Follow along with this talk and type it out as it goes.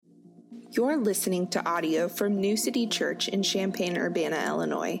You're listening to audio from New City Church in Champaign-Urbana,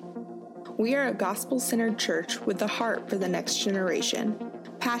 Illinois. We are a gospel-centered church with a heart for the next generation,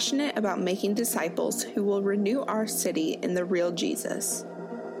 passionate about making disciples who will renew our city in the real Jesus.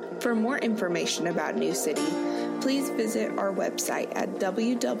 For more information about New City, please visit our website at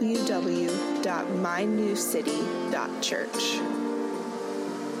www.mynewcity.church.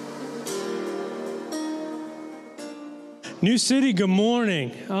 New City, good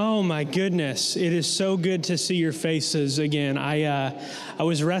morning. Oh my goodness. It is so good to see your faces again. I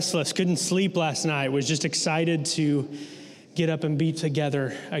was restless, couldn't sleep last night, was just excited to get up and be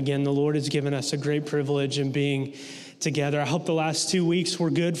together again. The Lord has given us a great privilege in being together. I hope the last 2 weeks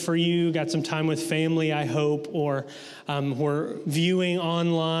were good for you. Got some time with family, I hope, or we're viewing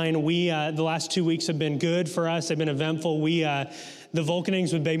online. The last 2 weeks have been good for us. They've been eventful. The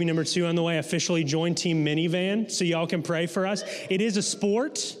Volkenings with baby number 2 on the way officially joined Team Minivan, so y'all can pray for us. It is a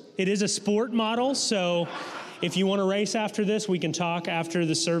sport. It is a sport model, so if you want to race after this, we can talk after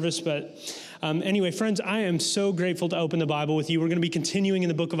the service. But anyway, friends, I am so grateful to open the Bible with you. We're going to be continuing in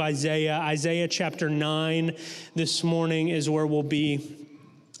the book of Isaiah. Isaiah chapter 9 this morning is where we'll be.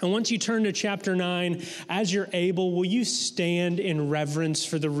 And once you turn to chapter 9, as you're able, will you stand in reverence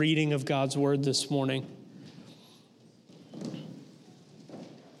for the reading of God's word this morning?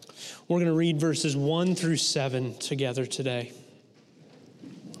 We're going to read verses 1 through 7 together today.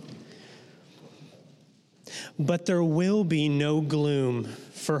 But there will be no gloom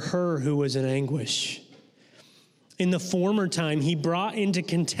for her who was in anguish. In the former time, he brought into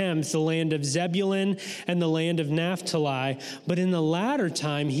contempt the land of Zebulun and the land of Naphtali. But in the latter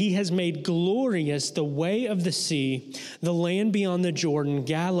time, he has made glorious the way of the sea, the land beyond the Jordan,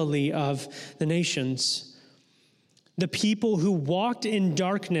 Galilee of the nations. The people who walked in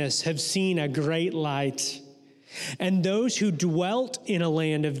darkness have seen a great light. And those who dwelt in a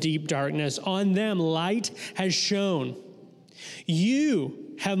land of deep darkness, on them light has shone.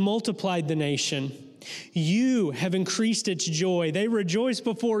 You have multiplied the nation. You have increased its joy. They rejoice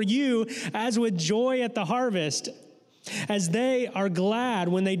before you as with joy at the harvest, as they are glad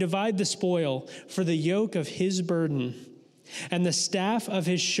when they divide the spoil, for the yoke of his burden and the staff of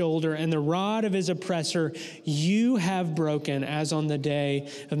his shoulder and the rod of his oppressor you have broken, as on the day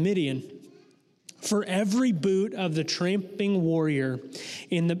of Midian. For every boot of the tramping warrior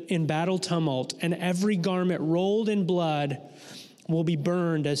in battle tumult and every garment rolled in blood will be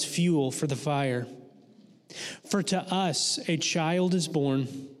burned as fuel for the fire. For to us a child is born,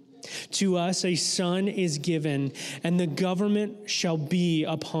 to us a son is given, and the government shall be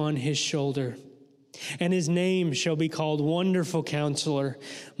upon his shoulder. And his name shall be called Wonderful Counselor,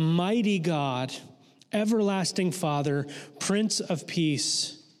 Mighty God, Everlasting Father, Prince of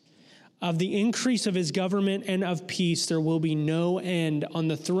Peace. Of the increase of his government and of peace there will be no end on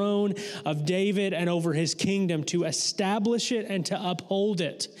the throne of David and over his kingdom, to establish it and to uphold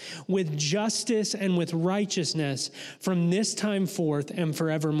it with justice and with righteousness from this time forth and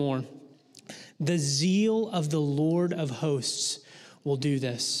forevermore. The zeal of the Lord of hosts will do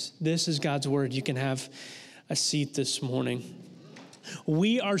this. This is God's word. You can have a seat this morning.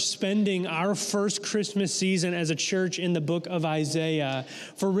 We are spending our first Christmas season as a church in the book of Isaiah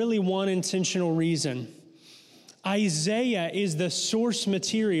for really one intentional reason. Isaiah is the source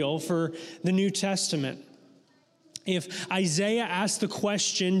material for the New Testament. If Isaiah asked the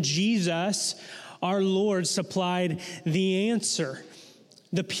question, Jesus, our Lord, supplied the answer.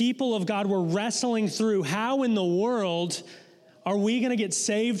 The people of God were wrestling through how in the world are we going to get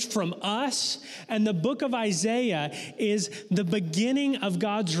saved from us? And the book of Isaiah is the beginning of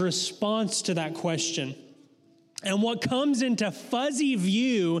God's response to that question. And what comes into fuzzy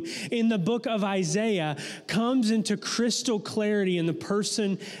view in the book of Isaiah comes into crystal clarity in the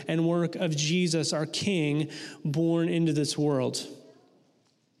person and work of Jesus, our King, born into this world.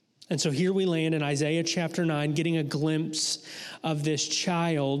 And so here we land in Isaiah chapter 9, getting a glimpse of this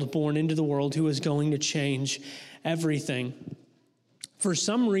child born into the world who is going to change everything. For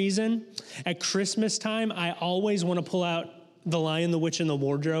some reason, at Christmas time, I always want to pull out The Lion, the Witch, and the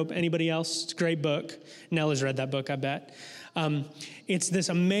Wardrobe. Anybody else? It's a great book. Nella's read that book, I bet. It's this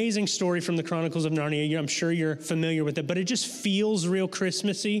amazing story from the Chronicles of Narnia. I'm sure you're familiar with it, but it just feels real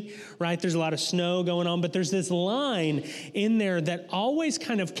Christmassy, right? There's a lot of snow going on, but there's this line in there that always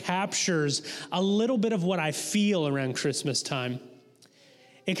kind of captures a little bit of what I feel around Christmas time.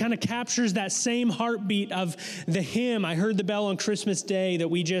 It kind of captures that same heartbeat of the hymn, I Heard the Bell on Christmas Day, that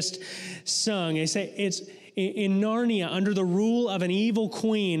we just sung. They say it's in Narnia, under the rule of an evil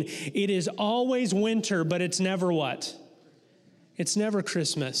queen, it is always winter, but it's never what? It's never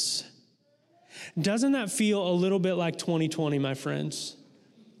Christmas. Doesn't that feel a little bit like 2020, my friends?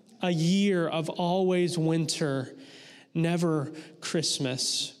 a year of always winter, never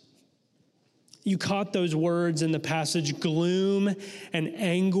Christmas. You caught those words in the passage, gloom and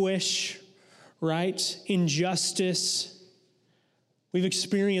anguish, right? Injustice. We've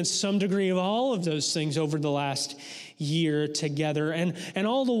experienced some degree of all of those things over the last year together. And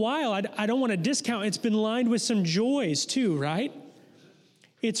all the while, I don't want to discount, it's been lined with some joys too, right?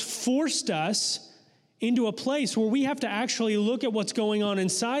 It's forced us into a place where we have to actually look at what's going on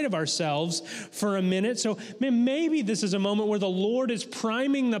inside of ourselves for a minute. So maybe this is a moment where the Lord is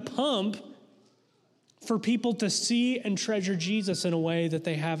priming the pump for people to see and treasure Jesus in a way that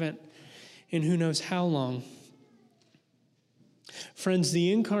they haven't in who knows how long. Friends,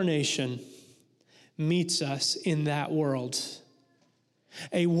 the incarnation meets us in that world.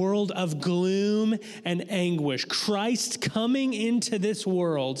 A world of gloom and anguish. Christ coming into this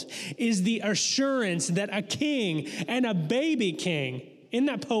world is the assurance that a king and a baby king, isn't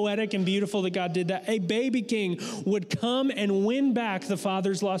that poetic and beautiful that God did that? A baby king would come and win back the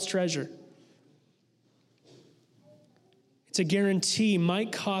Father's lost treasure. It's a guarantee.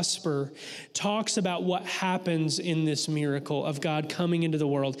 Mike Cosper talks about what happens in this miracle of God coming into the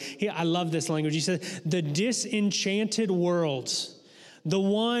world. I love this language. He said, the disenchanted world, the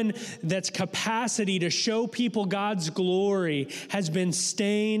one that's capacity to show people God's glory, has been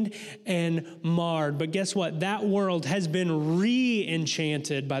stained and marred. But guess what? That world has been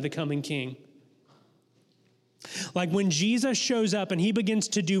re-enchanted by the coming King. Like when Jesus shows up and he begins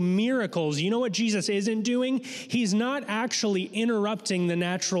to do miracles, you know what Jesus isn't doing? He's not actually interrupting the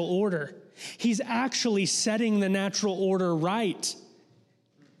natural order. He's actually setting the natural order right.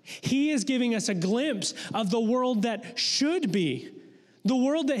 He is giving us a glimpse of the world that should be, the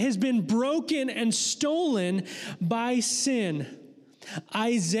world that has been broken and stolen by sin.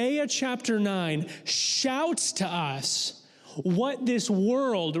 Isaiah chapter 9 shouts to us what this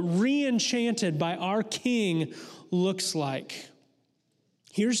world re-enchanted by our King looks like.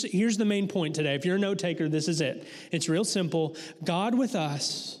 Here's the main point today. If you're a note taker, this is it. It's real simple. God with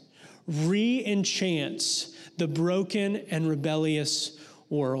us re-enchants the broken and rebellious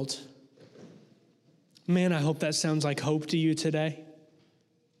world. Man, I hope that sounds like hope to you today.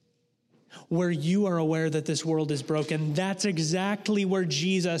 Where you are aware that this world is broken, that's exactly where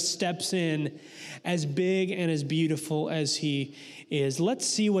Jesus steps in, as big and as beautiful as he is. Let's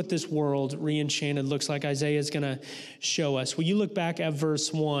see what this world re-enchanted looks like. Isaiah is going to show us. Will you look back at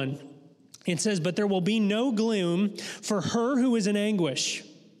verse 1? It says, but there will be no gloom for her who is in anguish.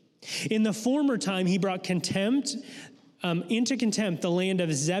 In the former time, he brought into contempt the land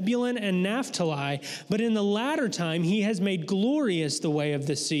of Zebulun and Naphtali, but in the latter time he has made glorious the way of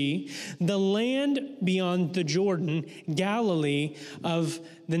the sea, the land beyond the Jordan, Galilee of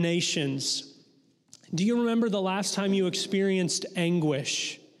the nations. Do you remember the last time you experienced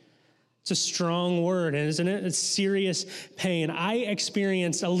anguish? It's a strong word, isn't it? It's serious pain. I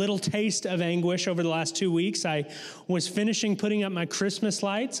experienced a little taste of anguish over the last 2 weeks. I was finishing putting up my Christmas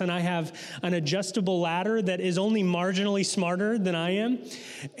lights, and I have an adjustable ladder that is only marginally smarter than I am.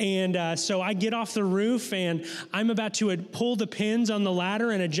 And so I get off the roof, and I'm about to pull the pins on the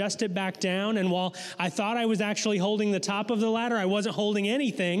ladder and adjust it back down. And while I thought I was actually holding the top of the ladder, I wasn't holding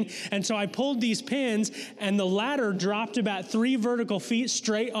anything. And so I pulled these pins, and the ladder dropped about 3 vertical feet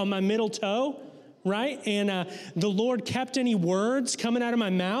straight on my middle toe, right? And the Lord kept any words coming out of my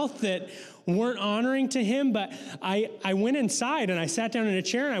mouth that weren't honoring to him. But I went inside and I sat down in a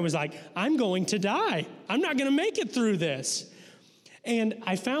chair and I was like, I'm going to die. I'm not going to make it through this. And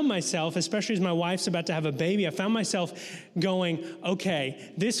I found myself, especially as my wife's about to have a baby, I found myself going,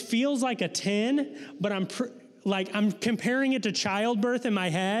 okay, this feels like a 10, but I'm comparing it to childbirth in my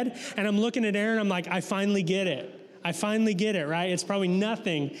head, and I'm looking at Aaron, I'm like, I finally get it. I finally get it, right? It's probably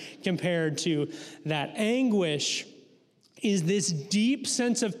nothing compared to that. Anguish is this deep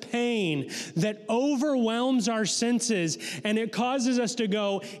sense of pain that overwhelms our senses, and it causes us to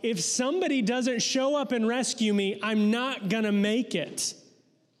go, if somebody doesn't show up and rescue me, I'm not going to make it.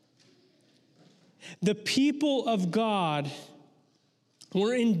 The people of God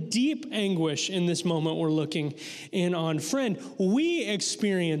were in deep anguish in this moment we're looking in on. Friend, we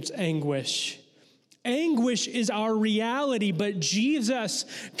experience anguish. Anguish is our reality, but Jesus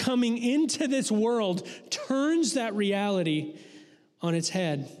coming into this world turns that reality on its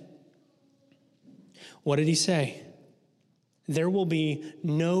head. What did he say? There will be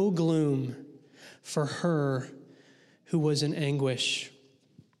no gloom for her who was in anguish.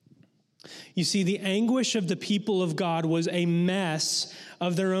 You see, the anguish of the people of God was a mess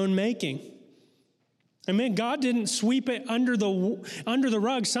of their own making. I mean, God didn't sweep it under the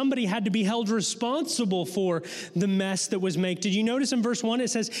rug. Somebody had to be held responsible for the mess that was made. Did you notice in verse 1 it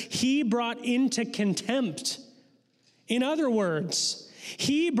says, he brought into contempt. In other words,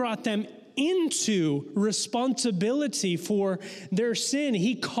 he brought them into responsibility for their sin.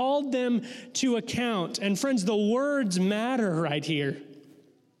 He called them to account. And friends, the words matter right here.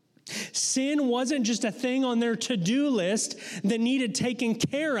 Sin wasn't just a thing on their to-do list that needed taken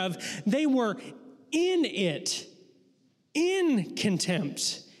care of. They were in it, in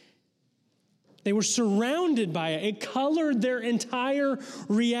contempt. They were surrounded by it. It colored their entire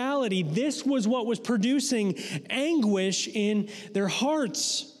reality. This was what was producing anguish in their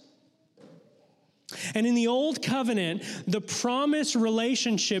hearts. And in the old covenant, the promised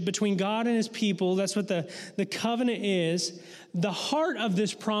relationship between God and his people, that's what the covenant is. The heart of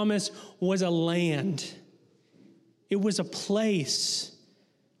this promise was a land. It was a place.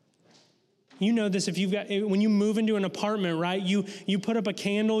 You know this when you move into an apartment, right? You put up a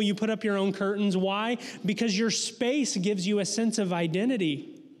candle, you put up your own curtains. Why? Because your space gives you a sense of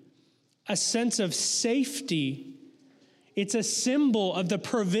identity, a sense of safety. It's a symbol of the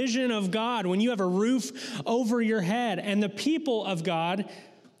provision of God when you have a roof over your head. And the people of God,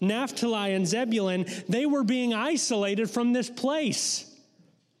 Naphtali and Zebulun, they were being isolated from this place.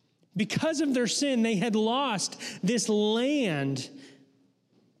 Because of their sin, they had lost this land.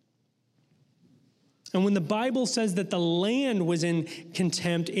 And when the Bible says that the land was in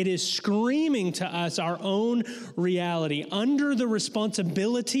contempt, it is screaming to us our own reality. Under the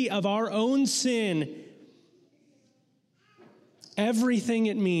responsibility of our own sin, everything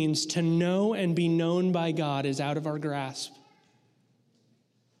it means to know and be known by God is out of our grasp.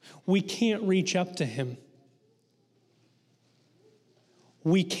 We can't reach up to him.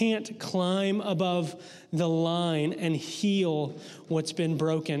 We can't climb above the line and heal what's been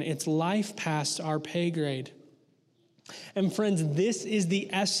broken. It's life past our pay grade. And friends, this is the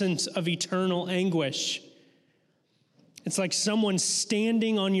essence of eternal anguish. It's like someone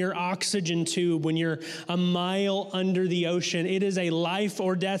standing on your oxygen tube when you're a mile under the ocean. It is a life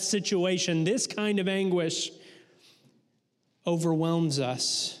or death situation. This kind of anguish overwhelms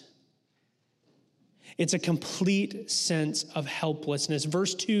us. It's a complete sense of helplessness.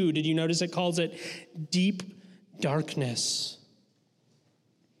 Verse 2, did you notice it calls it deep darkness?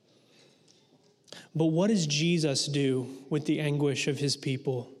 But what does Jesus do with the anguish of his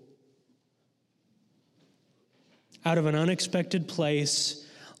people? Out of an unexpected place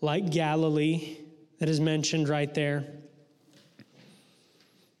like Galilee that is mentioned right there,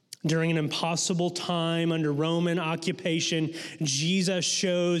 during an impossible time under Roman occupation, Jesus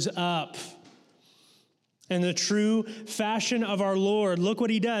shows up. And the true fashion of our Lord, look what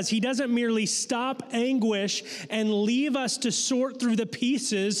he does. He doesn't merely stop anguish and leave us to sort through the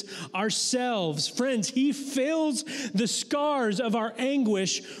pieces ourselves. Friends, he fills the scars of our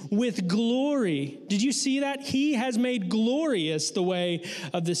anguish with glory. Did you see that? He has made glorious the way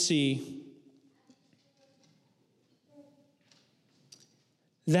of the sea.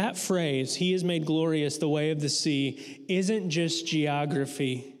 That phrase, he has made glorious the way of the sea, isn't just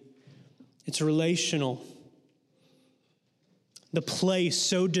geography. It's relational. The place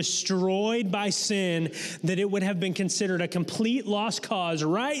so destroyed by sin that it would have been considered a complete lost cause,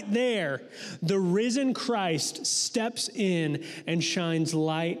 right there, the risen Christ steps in and shines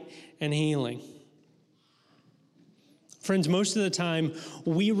light and healing. Friends, most of the time,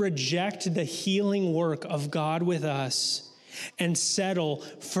 we reject the healing work of God with us and settle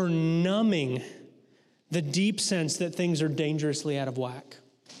for numbing the deep sense that things are dangerously out of whack.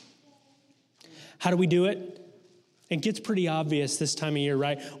 How do we do it? It gets pretty obvious this time of year,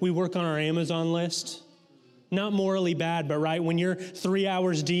 right? We work on our Amazon list. Not morally bad, but right, when you're 3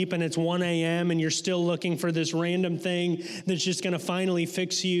 hours deep and it's 1 a.m. and you're still looking for this random thing that's just going to finally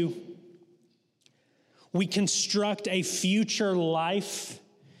fix you. We construct a future life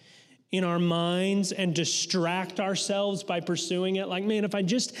in our minds and distract ourselves by pursuing it. Like, man, if I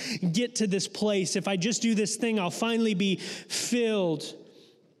just get to this place, if I just do this thing, I'll finally be filled.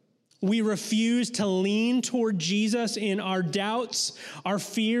 We refuse to lean toward Jesus in our doubts, our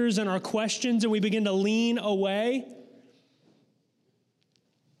fears, and our questions, and we begin to lean away.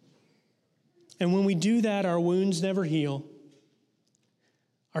 And when we do that, our wounds never heal.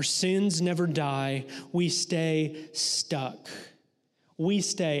 Our sins never die. We stay stuck. We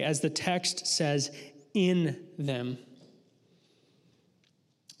stay, as the text says, in them.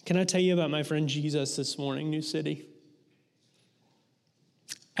 Can I tell you about my friend Jesus this morning, New City?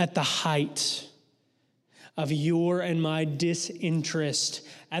 At the height of your and my disinterest.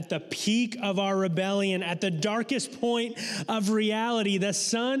 At the peak of our rebellion, at the darkest point of reality, the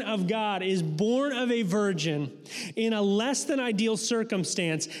Son of God is born of a virgin in a less than ideal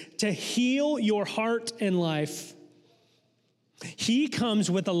circumstance to heal your heart and life. He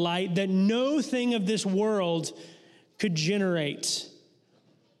comes with a light that no thing of this world could generate.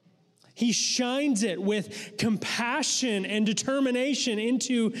 He shines it with compassion and determination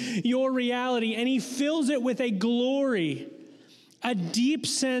into your reality, and he fills it with a glory, a deep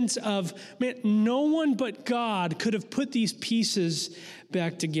sense of, man, no one but God could have put these pieces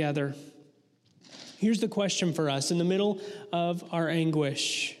back together. Here's the question for us in the middle of our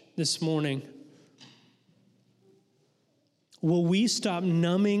anguish this morning. Will we stop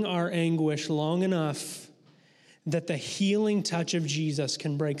numbing our anguish long enough that the healing touch of Jesus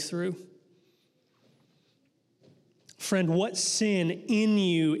can break through? Friend, what sin in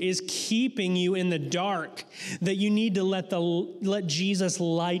you is keeping you in the dark that you need to let Jesus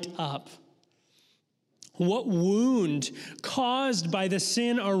light up? What wound caused by the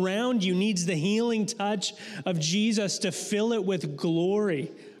sin around you needs the healing touch of Jesus to fill it with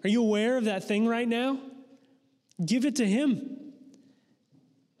glory? Are you aware of that thing right now? Give it to him.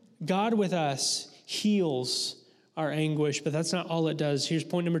 God with us heals our anguish, but that's not all it does. Here's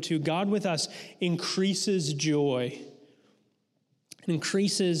point number 2. God with us increases joy.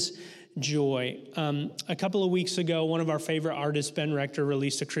 Increases joy. A couple of weeks ago, one of our favorite artists, Ben Rector,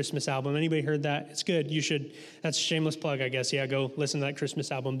 released a Christmas album. Anybody heard that? It's good. You should. That's a shameless plug, I guess. Yeah, go listen to that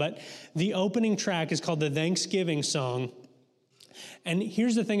Christmas album. But the opening track is called the Thanksgiving Song. And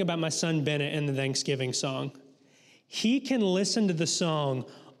here's the thing about my son Bennett and the Thanksgiving Song. He can listen to the song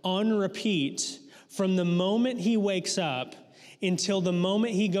on repeat from the moment he wakes up until the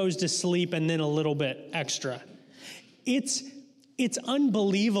moment he goes to sleep, and then a little bit extra. It's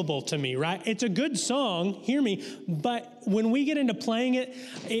unbelievable to me, right? It's a good song, hear me, but when we get into playing it,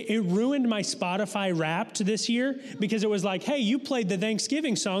 it ruined my Spotify Wrapped this year because it was like, hey, you played the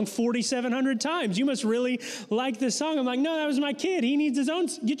Thanksgiving song 4,700 times. You must really like this song. I'm like, no, that was my kid. He needs his own,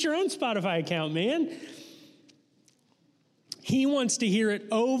 get your own Spotify account, man. He wants to hear it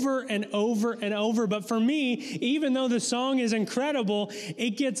over and over and over. But for me, even though the song is incredible,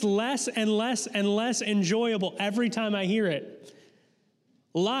 it gets less and less and less enjoyable every time I hear it.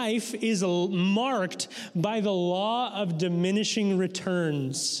 Life is marked by the law of diminishing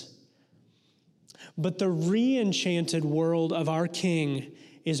returns. But the re-enchanted world of our King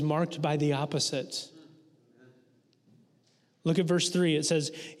is marked by the opposite. Look at verse 3. It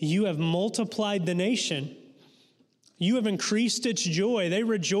says, you have multiplied the nation. You have increased its joy. They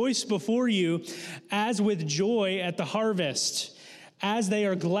rejoice before you as with joy at the harvest, as they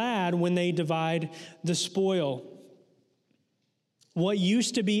are glad when they divide the spoil. What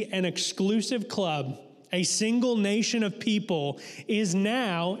used to be an exclusive club, a single nation of people, is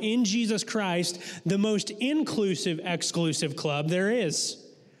now, in Jesus Christ, the most inclusive, exclusive club there is.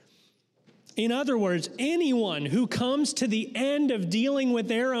 In other words, anyone who comes to the end of dealing with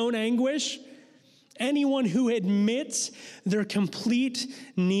their own anguish, anyone who admits their complete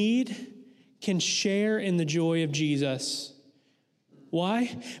need, can share in the joy of Jesus.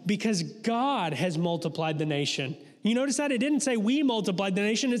 Why? Because God has multiplied the nation. You notice that? It didn't say we multiplied the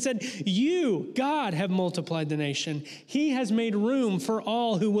nation. It said you, God, have multiplied the nation. He has made room for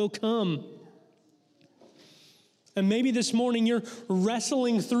all who will come. And maybe this morning you're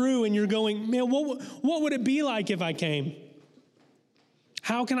wrestling through and you're going, man, what would it be like if I came?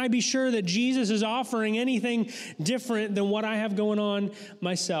 How can I be sure that Jesus is offering anything different than what I have going on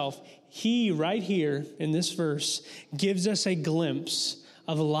myself? He, right here in this verse, gives us a glimpse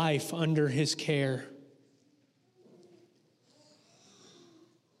of life under his care.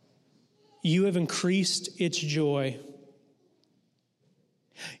 You have increased its joy.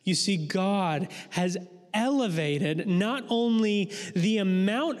 You see, God has elevated not only the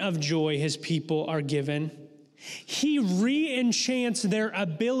amount of joy his people are given, he re-enchants their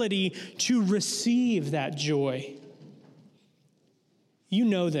ability to receive that joy. You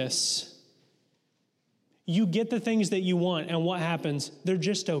know this. You get the things that you want, and what happens? They're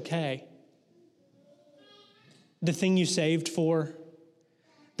just okay. The thing you saved for,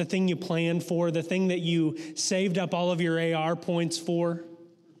 the thing you planned for, the thing that you saved up all of your AR points for.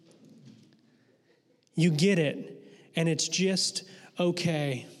 You get it, and it's just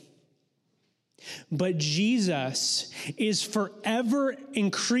okay. But Jesus is forever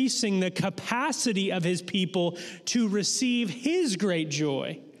increasing the capacity of his people to receive his great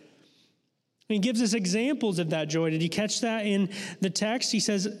joy. He gives us examples of that joy. Did you catch that in the text? He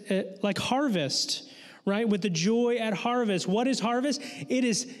says, like harvest, right? With the joy at harvest. What is harvest? It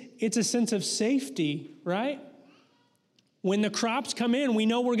it's a sense of safety, right? When the crops come in, we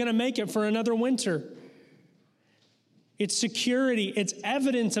know we're going to make it for another winter. It's security. It's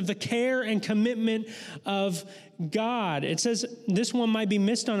evidence of the care and commitment of God. It says, this one might be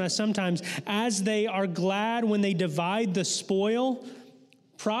missed on us sometimes, as they are glad when they divide the spoil.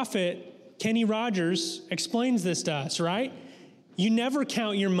 Prophet Kenny Rogers explains this to us, right? You never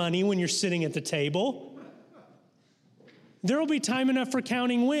count your money when you're sitting at the table. There will be time enough for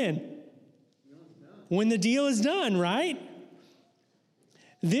counting when the deal is done, right?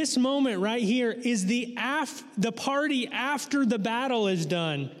 This moment right here is the party after the battle is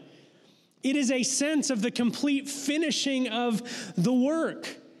done. It is a sense of the complete finishing of the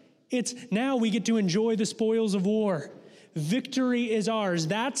work. It's now we get to enjoy the spoils of war. Victory is ours.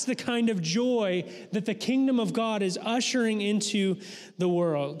 That's the kind of joy that the kingdom of God is ushering into the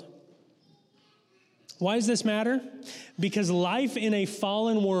world. Why does this matter? Because life in a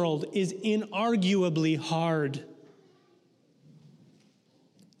fallen world is inarguably hard.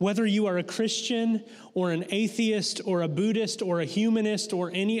 Whether you are a Christian or an atheist or a Buddhist or a humanist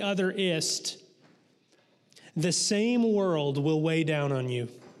or any other ist, the same world will weigh down on you.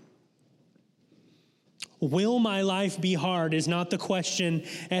 Will my life be hard is not the question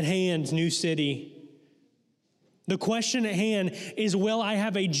at hand, New City. The question at hand is, will I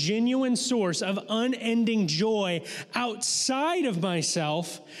have a genuine source of unending joy outside of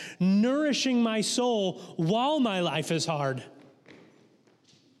myself, nourishing my soul while my life is hard?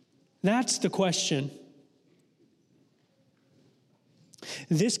 That's the question.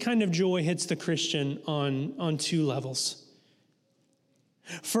 This kind of joy hits the Christian on two levels.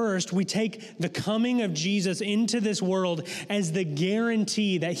 First, we take the coming of Jesus into this world as the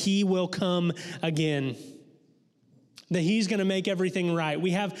guarantee that he will come again, that he's going to make everything right.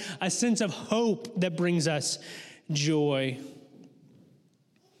 We have a sense of hope that brings us joy.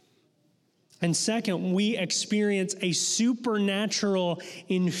 And second, we experience a supernatural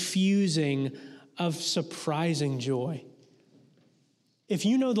infusing of surprising joy. If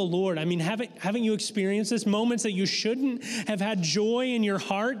you know the Lord, I mean, haven't you experienced this? Moments that you shouldn't have had joy in your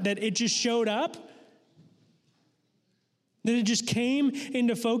heart, that it just showed up? That it just came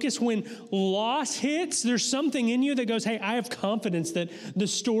into focus when loss hits? There's something in you that goes, hey, I have confidence that the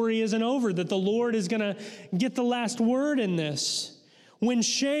story isn't over, that the Lord is going to get the last word in this. When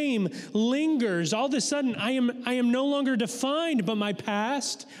shame lingers, all of a sudden I am no longer defined by my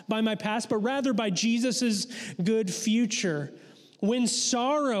past, but rather by Jesus' good future. When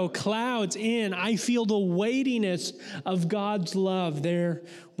sorrow clouds in, I feel the weightiness of God's love there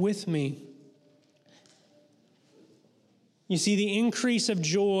with me. You see, the increase of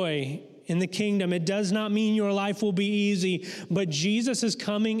joy in the kingdom, it does not mean your life will be easy, but Jesus is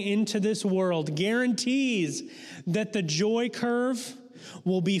coming into this world, guarantees that the joy curve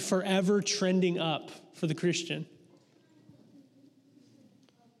will be forever trending up for the Christian.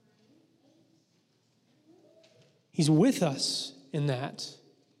 He's with us in that.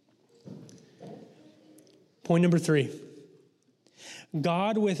 Point number 3.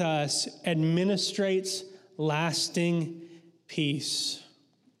 God with us administrates lasting peace.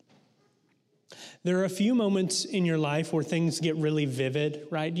 There are a few moments in your life where things get really vivid,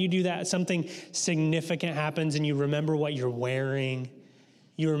 right? Do you do that? Something significant happens and you remember what you're wearing.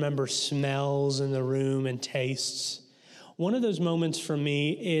 You remember smells in the room and tastes. One of those moments for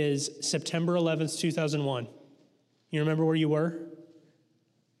me is September 11th, 2001. You remember where you were?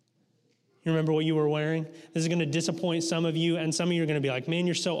 You remember what you were wearing? This is going to disappoint some of you, and some of you are going to be like, man,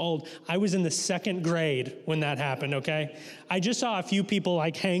 you're so old. I was in the 2nd grade when that happened, okay? I just saw a few people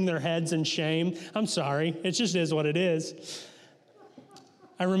like hang their heads in shame. I'm sorry. It just is what it is.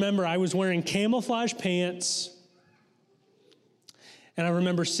 I remember I was wearing camouflage pants, and I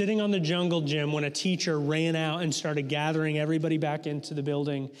remember sitting on the jungle gym when a teacher ran out and started gathering everybody back into the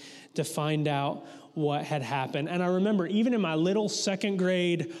building to find out what had happened. And I remember even in my little 2nd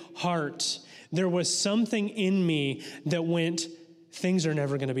grade heart, there was something in me that went, things are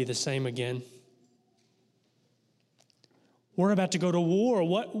never going to be the same again. We're about to go to war.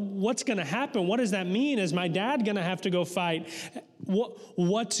 What's going to happen? What does that mean? Is my dad going to have to go fight?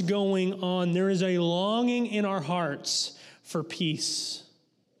 What's going on? There is a longing in our hearts for peace,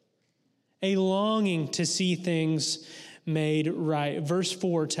 a longing to see things made right. Verse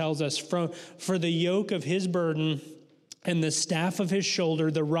 4 tells us, for the yoke of his burden and the staff of his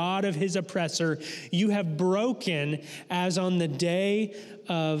shoulder, the rod of his oppressor, you have broken as on the day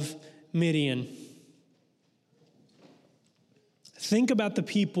of Midian. Think about the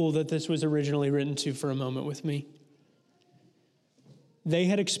people that this was originally written to for a moment with me. They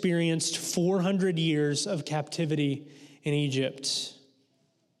had experienced 400 years of captivity in Egypt.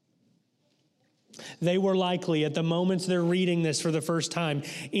 They were likely, at the moments they're reading this for the first time,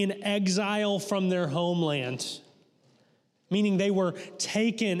 in exile from their homeland, meaning they were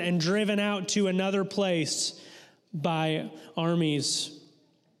taken and driven out to another place by armies.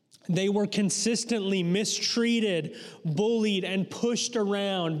 They were consistently mistreated, bullied, and pushed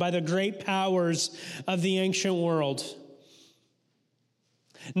around by the great powers of the ancient world.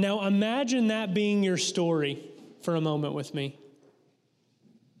 Now imagine that being your story for a moment with me.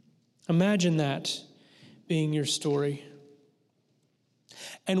 Imagine that being your story.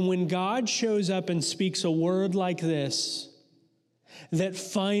 And when God shows up and speaks a word like this, that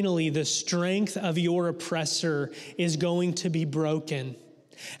finally the strength of your oppressor is going to be broken,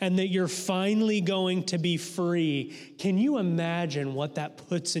 and that you're finally going to be free, can you imagine what that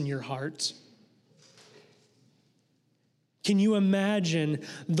puts in your heart? Can you imagine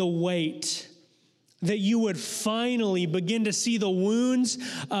the weight that you would finally begin to see the wounds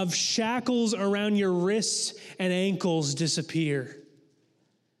of shackles around your wrists and ankles disappear?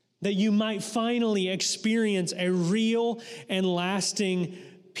 That you might finally experience a real and lasting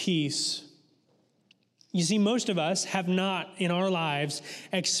peace. You see, most of us have not in our lives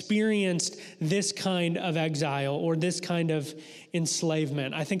experienced this kind of exile or this kind of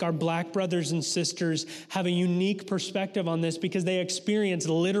enslavement. I think our black brothers and sisters have a unique perspective on this because they experience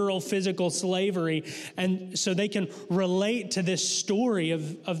literal physical slavery, and so they can relate to this story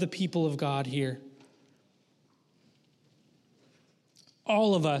of the people of God here.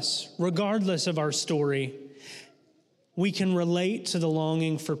 All of us, regardless of our story, we can relate to the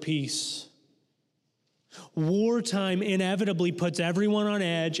longing for peace. Wartime inevitably puts everyone on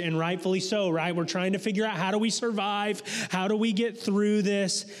edge, and rightfully so, right? We're trying to figure out, how do we survive? How do we get through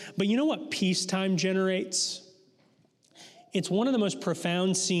this? But you know what peacetime generates? It's one of the most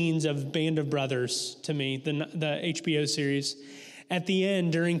profound scenes of Band of Brothers to me, the HBO series. At the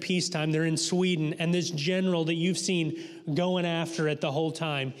end, during peacetime, they're in Sweden, and this general that you've seen going after it the whole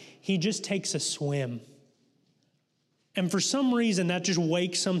time, he just takes a swim. And for some reason, that just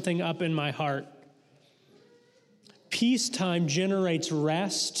wakes something up in my heart. Peacetime generates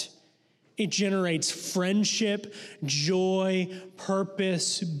rest. It generates friendship, joy,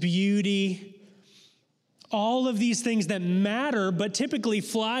 purpose, beauty. All of these things that matter, but typically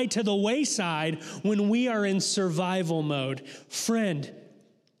fly to the wayside when we are in survival mode. Friend,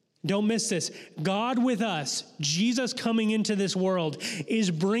 don't miss this. God with us, Jesus coming into this world, is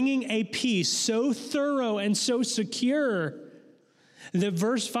bringing a peace so thorough and so secure that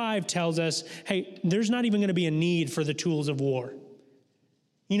verse 5 tells us, hey, there's not even going to be a need for the tools of war.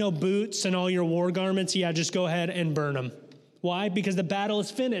 You know, boots and all your war garments, yeah, just go ahead and burn them. Why? Because the battle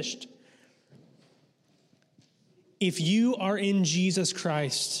is finished. If you are in Jesus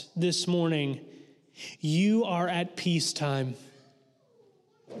Christ this morning, you are at peacetime.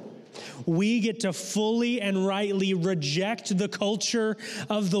 We get to fully and rightly reject the culture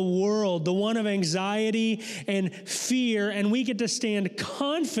of the world, the one of anxiety and fear, and we get to stand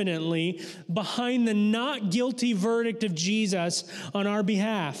confidently behind the not guilty verdict of Jesus on our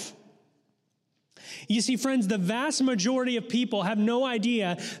behalf. You see, friends, the vast majority of people have no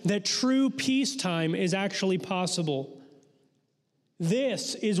idea that true peacetime is actually possible.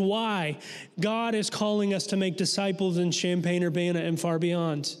 This is why God is calling us to make disciples in Champaign-Urbana and far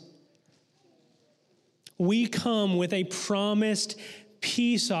beyond. We come with a promised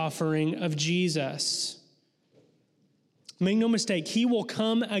peace offering of Jesus. Make no mistake, he will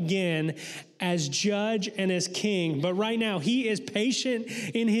come again as judge and as king. But right now, he is patient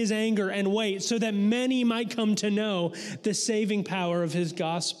in his anger and wait so that many might come to know the saving power of his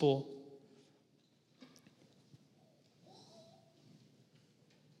gospel.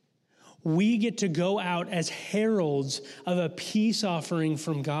 We get to go out as heralds of a peace offering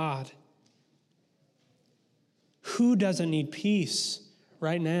from God. Who doesn't need peace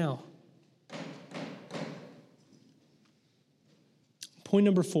right now? Point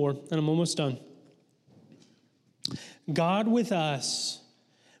number 4, and I'm almost done. God with us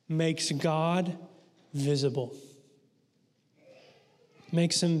makes God visible.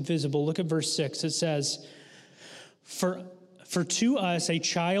 Makes him visible. Look at verse 6. It says, For to us a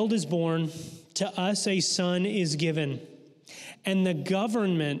child is born, to us a son is given, and the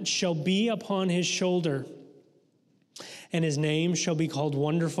government shall be upon his shoulder. And his name shall be called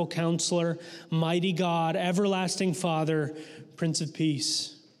Wonderful Counselor, Mighty God, Everlasting Father, Prince of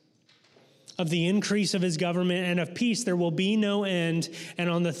Peace. Of the increase of his government and of peace there will be no end, and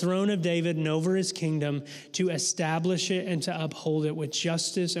on the throne of David and over his kingdom, to establish it and to uphold it with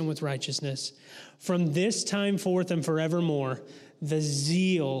justice and with righteousness. From this time forth and forevermore, the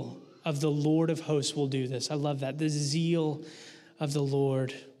zeal of the Lord of hosts will do this. I love that. The zeal of the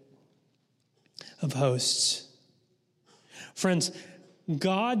Lord of hosts. Friends,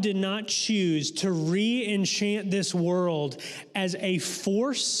 God did not choose to re-enchant this world as a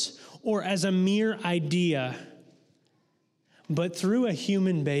force or as a mere idea, but through a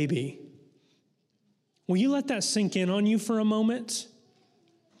human baby. Will you let that sink in on you for a moment?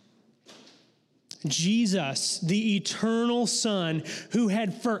 Jesus, the eternal Son, who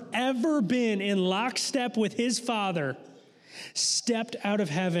had forever been in lockstep with his Father, stepped out of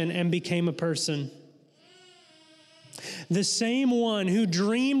heaven and became a person. The same one who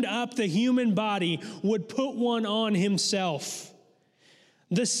dreamed up the human body would put one on himself.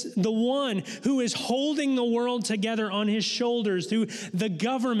 The one who is holding the world together on his shoulders, through the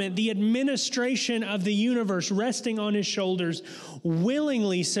government, the administration of the universe resting on his shoulders,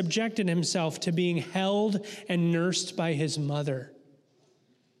 willingly subjected himself to being held and nursed by his mother.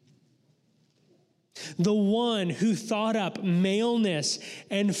 The one who thought up maleness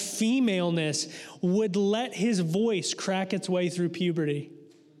and femaleness would let his voice crack its way through puberty.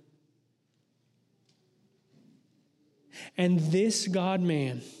 And this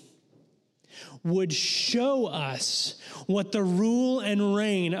God-man would show us what the rule and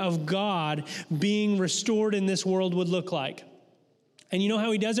reign of God being restored in this world would look like. And you know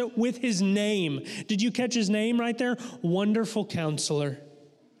how he does it? With his name. Did you catch his name right there? Wonderful Counselor.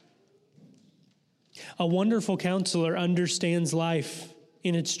 A wonderful counselor understands life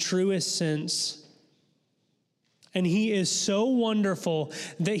in its truest sense. And he is so wonderful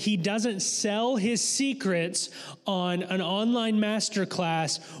that he doesn't sell his secrets on an online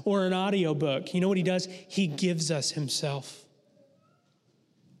masterclass or an audiobook. You know what he does? He gives us himself.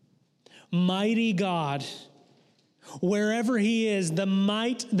 Mighty God, wherever he is, the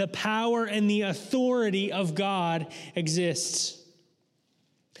might, the power, and the authority of God exists.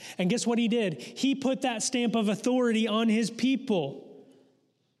 And guess what he did? He put that stamp of authority on his people.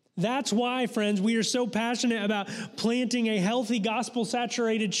 That's why, friends, we are so passionate about planting a healthy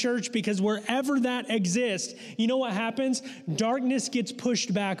gospel-saturated church, because wherever that exists, you know what happens? Darkness gets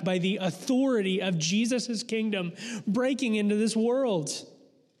pushed back by the authority of Jesus' kingdom breaking into this world.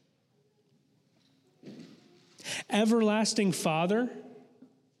 Everlasting Father?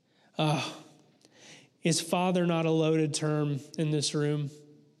 Is Father not a loaded term in this room?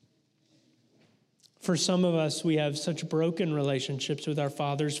 For some of us, we have such broken relationships with our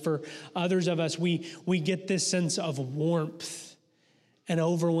fathers. For others of us, we get this sense of warmth and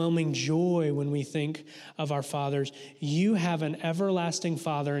overwhelming joy when we think of our fathers. You have an everlasting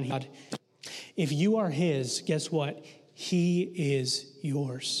Father in God. If you are his, guess what? He is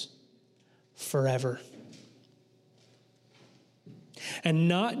yours forever. And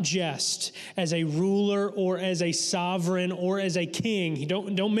not just as a ruler or as a sovereign or as a king.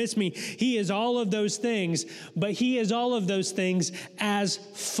 Don't miss me. He is all of those things, but he is all of those things as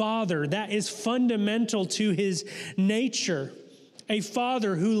Father. That is fundamental to his nature. A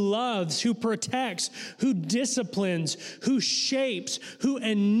Father who loves, who protects, who disciplines, who shapes, who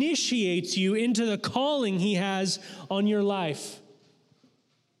initiates you into the calling he has on your life.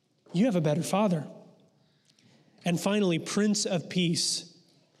 You have a better Father. And finally, Prince of Peace.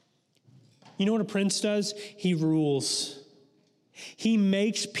 You know what a prince does? He rules. He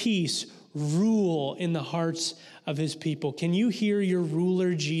makes peace rule in the hearts of his people. Can you hear your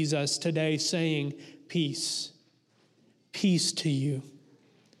ruler Jesus today saying, peace, peace to you?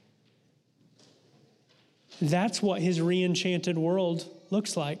 That's what his re-enchanted world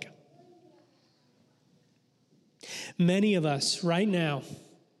looks like. Many of us right now,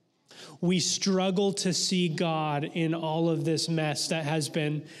 we struggle to see God in all of this mess that has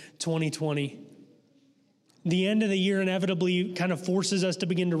been 2020. The end of the year inevitably kind of forces us to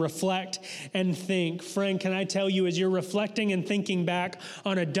begin to reflect and think. Friend, can I tell you, as you're reflecting and thinking back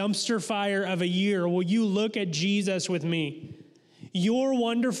on a dumpster fire of a year, will you look at Jesus with me? Your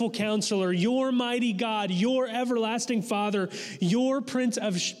wonderful counselor, your mighty God, your everlasting Father, your Prince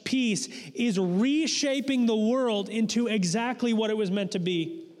of Peace is reshaping the world into exactly what it was meant to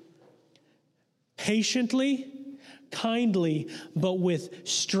be. Patiently, kindly, but with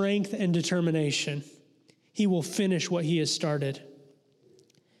strength and determination. He will finish what he has started.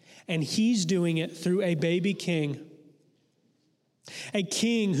 And he's doing it through a baby king. A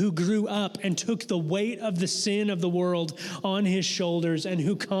king who grew up and took the weight of the sin of the world on his shoulders and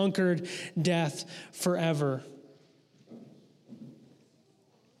who conquered death forever.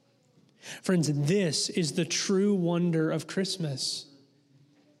 Friends, this is the true wonder of Christmas.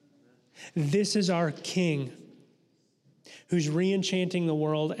 This is our King who's re-enchanting the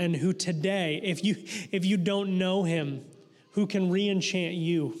world, and who today, if you don't know him, who can re-enchant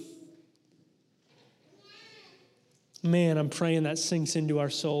you. Man, I'm praying that sinks into our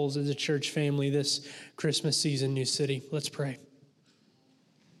souls as a church family this Christmas season, New City. Let's pray.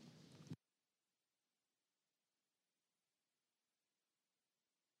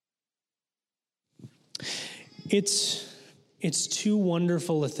 It's too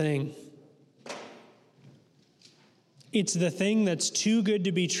wonderful a thing. It's the thing that's too good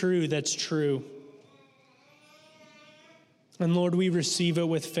to be true that's true. And Lord, we receive it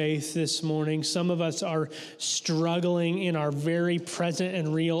with faith this morning. Some of us are struggling in our very present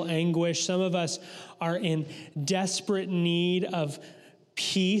and real anguish. Some of us are in desperate need of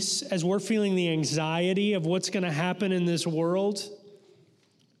peace as we're feeling the anxiety of what's going to happen in this world.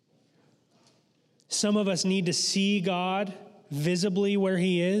 Some of us need to see God visibly where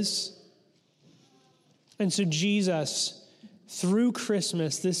he is. And so Jesus, through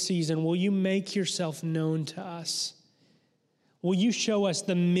Christmas this season, will you make yourself known to us? Will you show us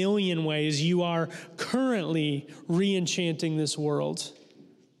the million ways you are currently re-enchanting this world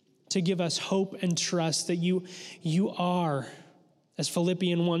to give us hope and trust that you are, as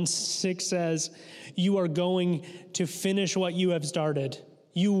Philippians 1:6 says, you are going to finish what you have started.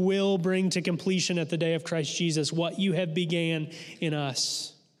 You will bring to completion at the day of Christ Jesus what you have began in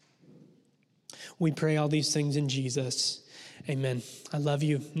us. We pray all these things in Jesus. Amen. I love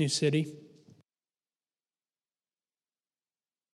you, New City.